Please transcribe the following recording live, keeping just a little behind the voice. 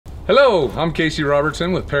Hello, I'm Casey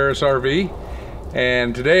Robertson with Parris RV,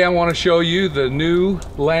 and today I want to show you the new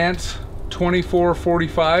Lance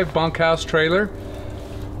 2445 bunkhouse trailer.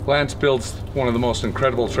 Lance builds one of the most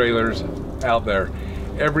incredible trailers out there.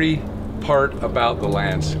 Every part about the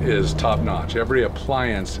Lance is top-notch. Every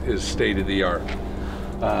appliance is state-of-the-art.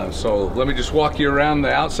 So let me just walk you around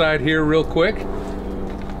the outside here real quick.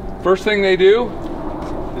 First thing they do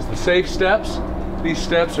is the safe steps. These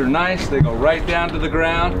steps are nice. They go right down to the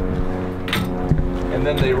ground, and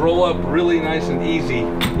then they roll up really nice and easy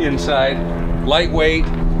inside. Lightweight,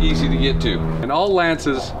 easy to get to. And all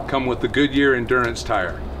Lances come with the Goodyear Endurance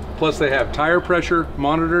tire. Plus they have tire pressure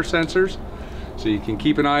monitor sensors, so you can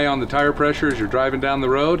keep an eye on the tire pressure as you're driving down the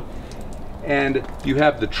road. And you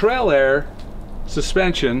have the Trail Air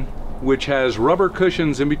suspension, which has rubber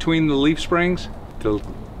cushions in between the leaf springs to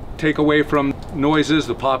take away from noises,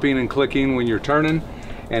 the popping and clicking when you're turning,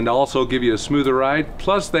 and also give you a smoother ride.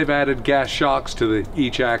 Plus they've added gas shocks to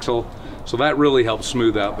each axle, so that really helps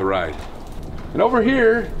smooth out the ride. And over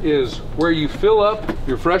here is where you fill up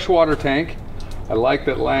your freshwater tank. I like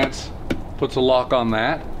that Lance puts a lock on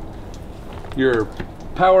that. Your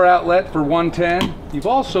power outlet for 110. You've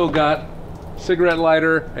also got cigarette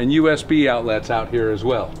lighter and USB outlets out here as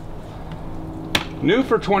well. New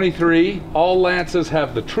for 23, all Lances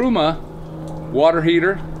have the Truma water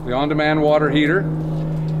heater, the on-demand water heater,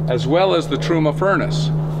 as well as the Truma furnace.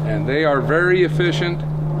 And they are very efficient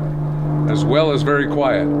as well as very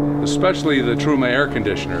quiet, especially the Truma air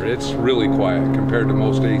conditioner. It's really quiet compared to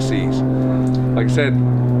most ACs. Like I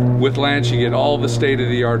said, with Lance you get all the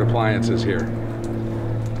state-of-the-art appliances here.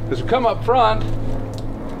 As we come up front,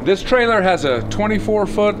 this trailer has a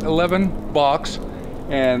 24-foot 11 box,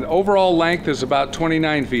 and overall length is about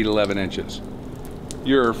 29 feet 11 inches.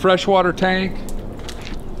 Your freshwater tank,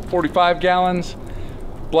 45 gallons,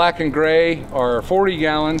 black and gray are 40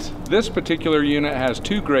 gallons. This particular unit has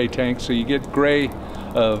two gray tanks, so you get gray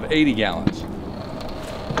of 80 gallons.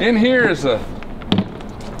 In here is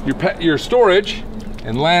your storage,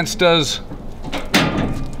 and Lance does,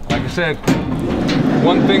 like I said,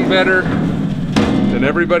 one thing better than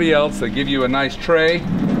everybody else. They give you a nice tray,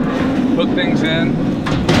 put things in.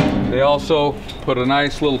 They also put a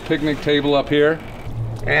nice little picnic table up here.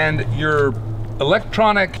 And your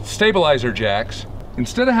electronic stabilizer jacks,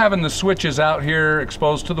 instead of having the switches out here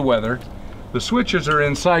exposed to the weather, the switches are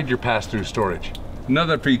inside your pass-through storage.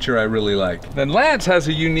 Another feature I really like. Then Lance has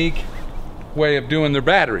a unique way of doing their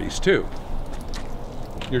batteries too.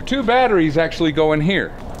 Your two batteries actually go in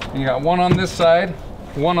here. You got one on this side,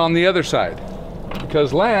 one on the other side,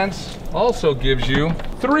 because Lance also gives you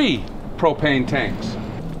 3 propane tanks.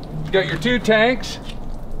 You got your 2 tanks,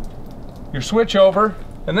 your switch over,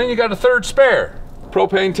 and then you got a third spare.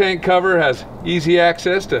 Propane tank cover has easy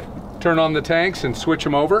access to turn on the tanks and switch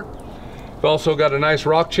them over. We've also got a nice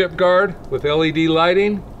rock chip guard with LED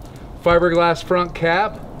lighting, fiberglass front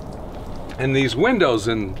cap, and these windows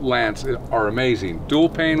in Lance are amazing. Dual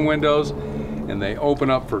pane windows, and they open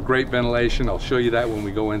up for great ventilation. I'll show you that when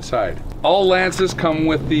we go inside. All Lances come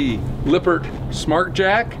with the Lippert Smart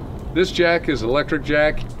Jack. This jack is electric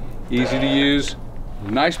jack, easy to use.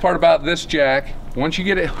 Nice part about this jack, once you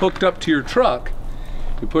get it hooked up to your truck,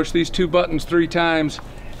 you push these 2 buttons 3 times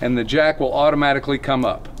and the jack will automatically come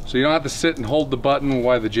up. So you don't have to sit and hold the button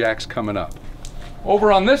while the jack's coming up.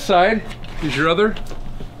 Over on this side is your other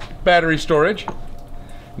battery storage.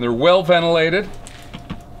 And they're well ventilated.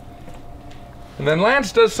 And then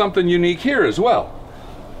Lance does something unique here as well.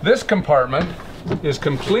 This compartment is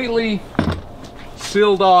completely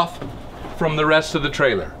sealed off from the rest of the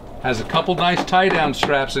trailer. Has a couple nice tie-down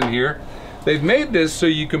straps in here. They've made this so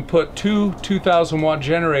you can put 2 2,000-watt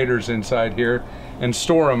generators inside here and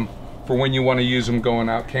store them for when you want to use them going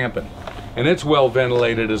out camping. And it's well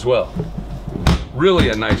ventilated as well. Really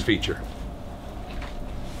a nice feature.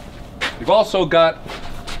 You've also got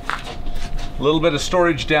a little bit of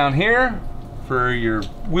storage down here for your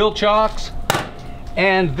wheel chocks.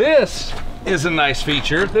 And this is a nice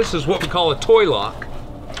feature. This is what we call a toy lock.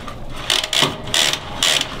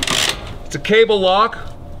 It's a cable lock,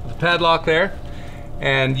 the padlock there,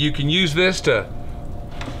 and you can use this to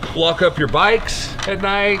lock up your bikes at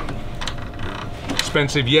night.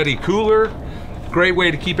 Expensive Yeti cooler. Great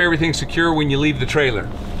way to keep everything secure when you leave the trailer.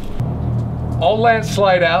 All Lance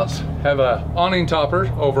slide outs have a awning topper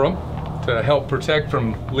over them to help protect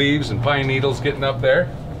from leaves and pine needles getting up there.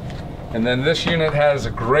 And then this unit has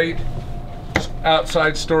a great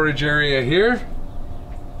outside storage area here.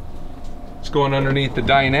 It's going underneath the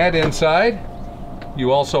dinette inside.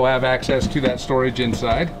 You also have access to that storage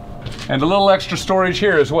inside. And a little extra storage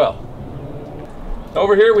here as well.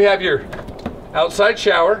 Over here we have your outside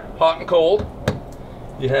shower, hot and cold.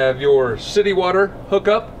 You have your city water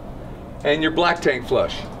hookup and your black tank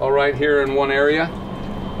flush, all right here in one area.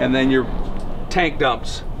 And then your tank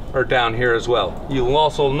dumps are down here as well. You'll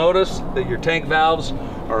also notice that your tank valves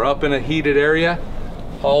are up in a heated area.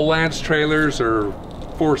 All Lance trailers or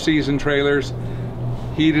four-season trailers,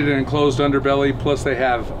 heated and enclosed underbelly, plus they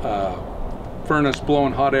have furnace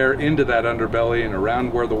blowing hot air into that underbelly and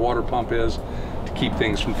around where the water pump is to keep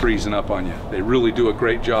things from freezing up on you. They really do a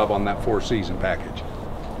great job on that four-season package.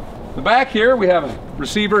 In the back here we have a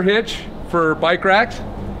receiver hitch for bike racks,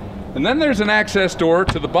 and then there's an access door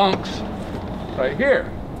to the bunks right here.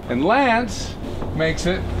 And Lance makes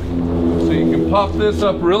it so you can pop this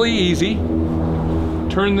up really easy,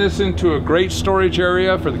 turn this into a great storage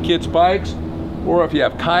area for the kids' bikes, or if you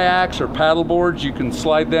have kayaks or paddle boards, you can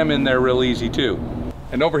slide them in there real easy too.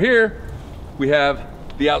 And over here we have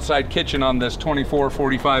the outside kitchen on this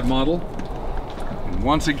 2445 model. And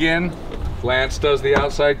once again, Lance does the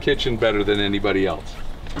outside kitchen better than anybody else.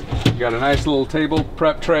 You got a nice little table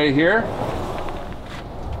prep tray here.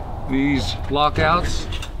 These lockouts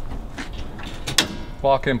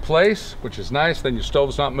lock in place, which is nice. Then your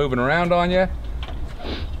stove's not moving around on you.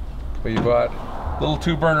 But you've got a little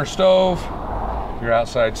 2-burner stove, your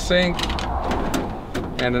outside sink,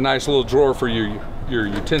 and a nice little drawer for your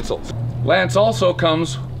utensils. Lance also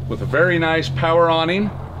comes with a very nice power awning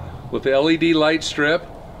with the LED light strip.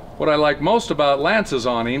 What I like most about Lance's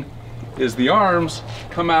awning is the arms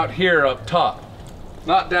come out here up top,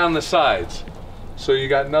 not down the sides. So you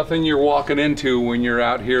got nothing you're walking into when you're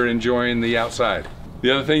out here enjoying the outside.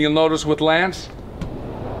 The other thing you'll notice with Lance,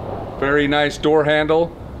 very nice door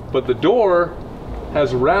handle, but the door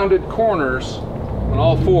has rounded corners on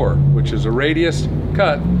all four, which is a radius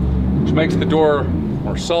cut, which makes the door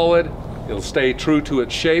more solid. It'll stay true to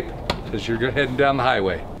its shape as you're heading down the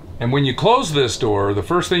highway. And when you close this door, the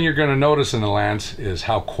first thing you're going to notice in the Lance is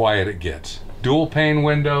how quiet it gets. Dual pane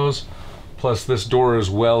windows, plus this door is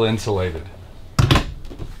well insulated.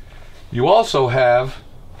 You also have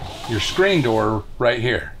your screen door right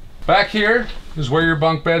here. Back here is where your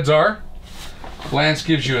bunk beds are. Lance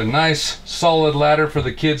gives you a nice solid ladder for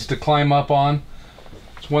the kids to climb up on.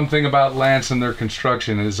 It's one thing about Lance and their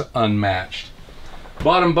construction is unmatched.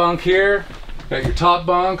 Bottom bunk here, got your top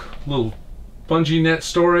bunk, little bungee net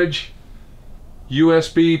storage,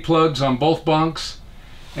 USB plugs on both bunks,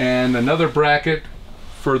 and another bracket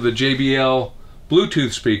for the JBL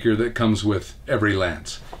Bluetooth speaker that comes with every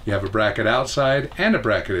Lance. You have a bracket outside and a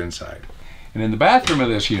bracket inside. And in the bathroom of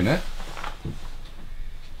this unit,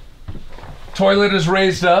 toilet is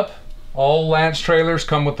raised up. All Lance trailers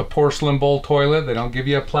come with the porcelain bowl toilet. They don't give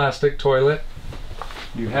you a plastic toilet.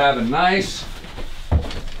 You have a nice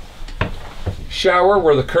shower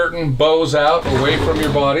where the curtain bows out away from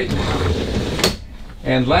your body.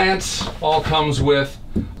 And Lance all comes with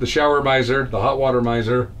the shower miser, the hot water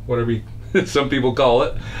miser, whatever some people call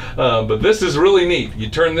it. But this is really neat. You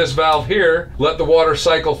turn this valve here, let the water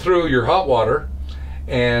cycle through your hot water,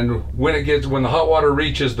 and when the hot water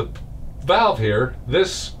reaches the valve here,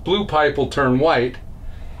 this blue pipe will turn white,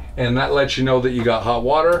 and that lets you know that you got hot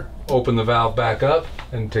water. Open the valve back up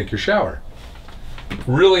and take your shower.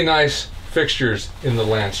 Really nice fixtures in the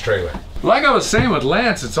Lance trailer. Like I was saying with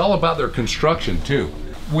Lance, it's all about their construction too.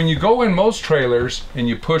 When you go in most trailers and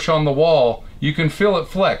you push on the wall, you can feel it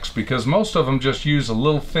flex because most of them just use a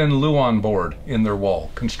little thin Luan board in their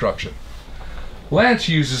wall construction. Lance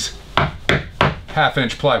uses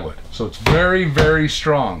 1/2-inch plywood, so it's very, very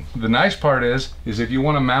strong. The nice part is if you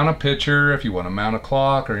want to mount a picture, if you want to mount a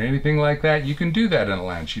clock or anything like that, you can do that in a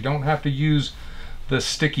Lance. You don't have to use the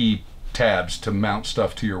sticky tabs to mount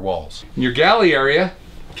stuff to your walls. In your galley area,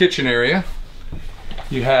 kitchen area,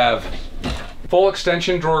 you have full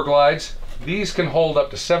extension drawer glides. These can hold up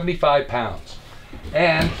to 75 pounds,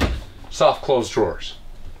 and soft close drawers.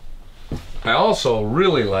 I also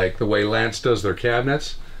really like the way Lance does their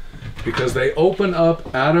cabinets because they open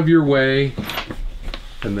up out of your way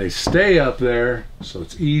and they stay up there, so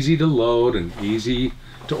it's easy to load and easy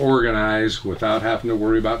to organize without having to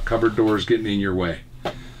worry about cupboard doors getting in your way.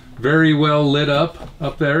 Very well lit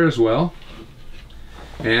up there as well,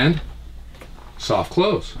 and soft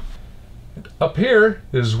close. Up here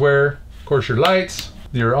is where, of course, your lights,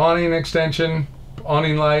 your awning extension,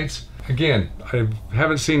 awning lights. Again, I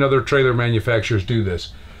haven't seen other trailer manufacturers do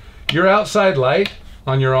this. Your outside light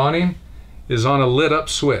on your awning is on a lit up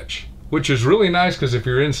switch, which is really nice because if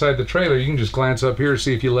you're inside the trailer, you can just glance up here and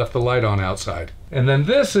see if you left the light on outside. And then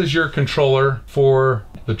this is your controller for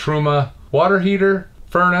the Truma water heater,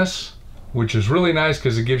 furnace, which is really nice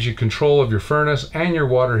because it gives you control of your furnace and your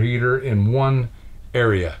water heater in one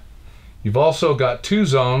area. You've also got two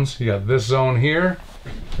zones. You got this zone here,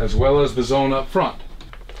 as well as the zone up front.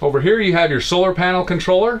 Over here you have your solar panel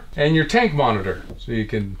controller and your tank monitor. So you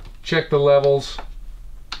can check the levels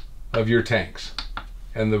of your tanks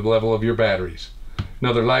and the level of your batteries.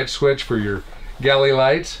 Another light switch for your galley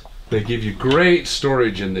lights. They give you great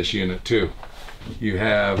storage in this unit too. You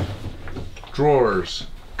have drawers,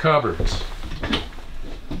 cupboards.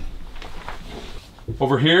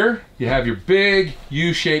 Over here you have your big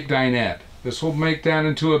U-shaped dinette. This will make down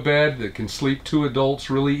into a bed that can sleep two adults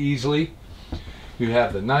really easily. You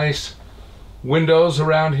have the nice windows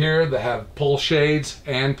around here that have pull shades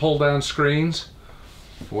and pull down screens.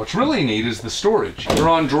 What's really neat is the storage. They're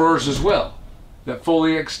on drawers as well that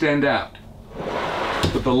fully extend out.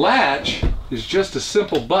 But the latch is just a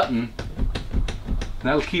simple button.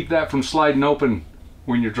 That'll keep that from sliding open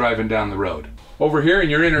when you're driving down the road. Over here in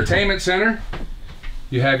your entertainment center,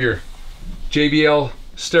 you have your JBL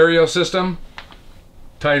stereo system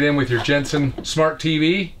tied in with your Jensen smart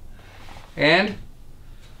TV and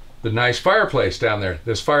the nice fireplace down there.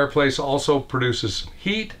 This fireplace also produces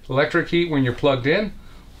heat, electric heat when you're plugged in,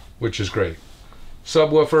 which is great.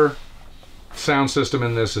 Subwoofer, sound system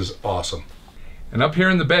in this is awesome. And up here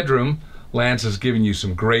in the bedroom, Lance is giving you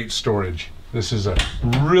some great storage. This is a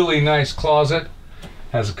really nice closet,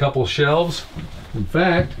 has a couple shelves. In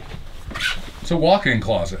fact, it's a walk-in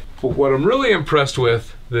closet. But what I'm really impressed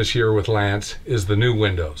with this year with Lance is the new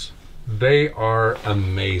windows. They are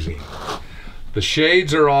amazing. The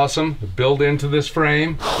shades are awesome, built into this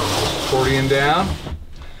frame, accordion down.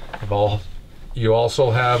 You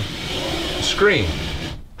also have the screen,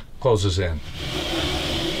 closes in.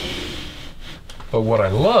 But what I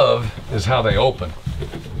love is how they open.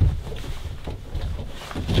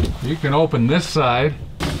 You can open this side,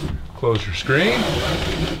 close your screen.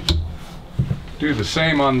 Do the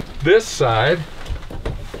same on this side.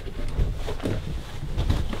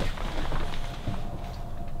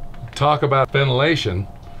 Talk about ventilation.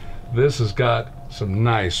 This has got some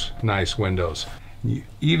nice windows. You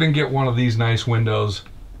even get one of these nice windows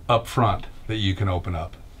up front that you can open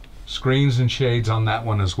up. Screens and shades on that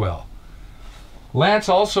one as well. Lance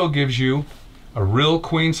also gives you a real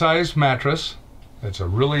queen size mattress. It's a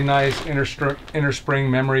really nice innerspring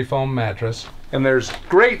memory foam mattress. And there's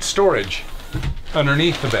great storage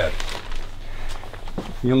underneath the bed.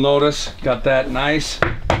 You'll notice, got that nice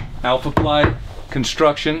alpha ply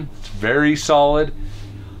construction. It's very solid.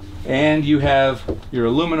 And you have your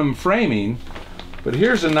aluminum framing. But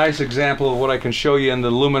here's a nice example of what I can show you in the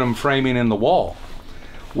aluminum framing in the wall.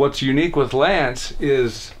 What's unique with Lance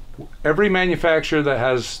is every manufacturer that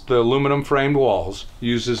has the aluminum framed walls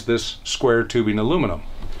uses this square tubing aluminum.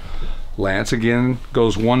 Lance again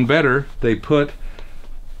goes one better. They put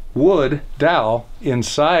wood dowel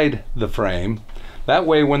inside the frame. That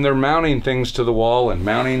way when they're mounting things to the wall and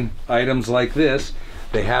mounting items like this,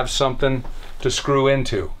 they have something to screw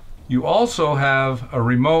into. You also have a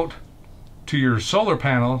remote to your solar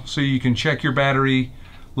panel so you can check your battery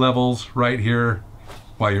levels right here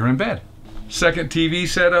while you're in bed. Second TV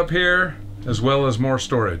set up here, as well as more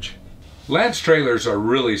storage. Lance trailers are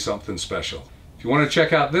really something special. If you want to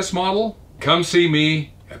check out this model, come see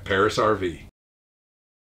me at Parris RV.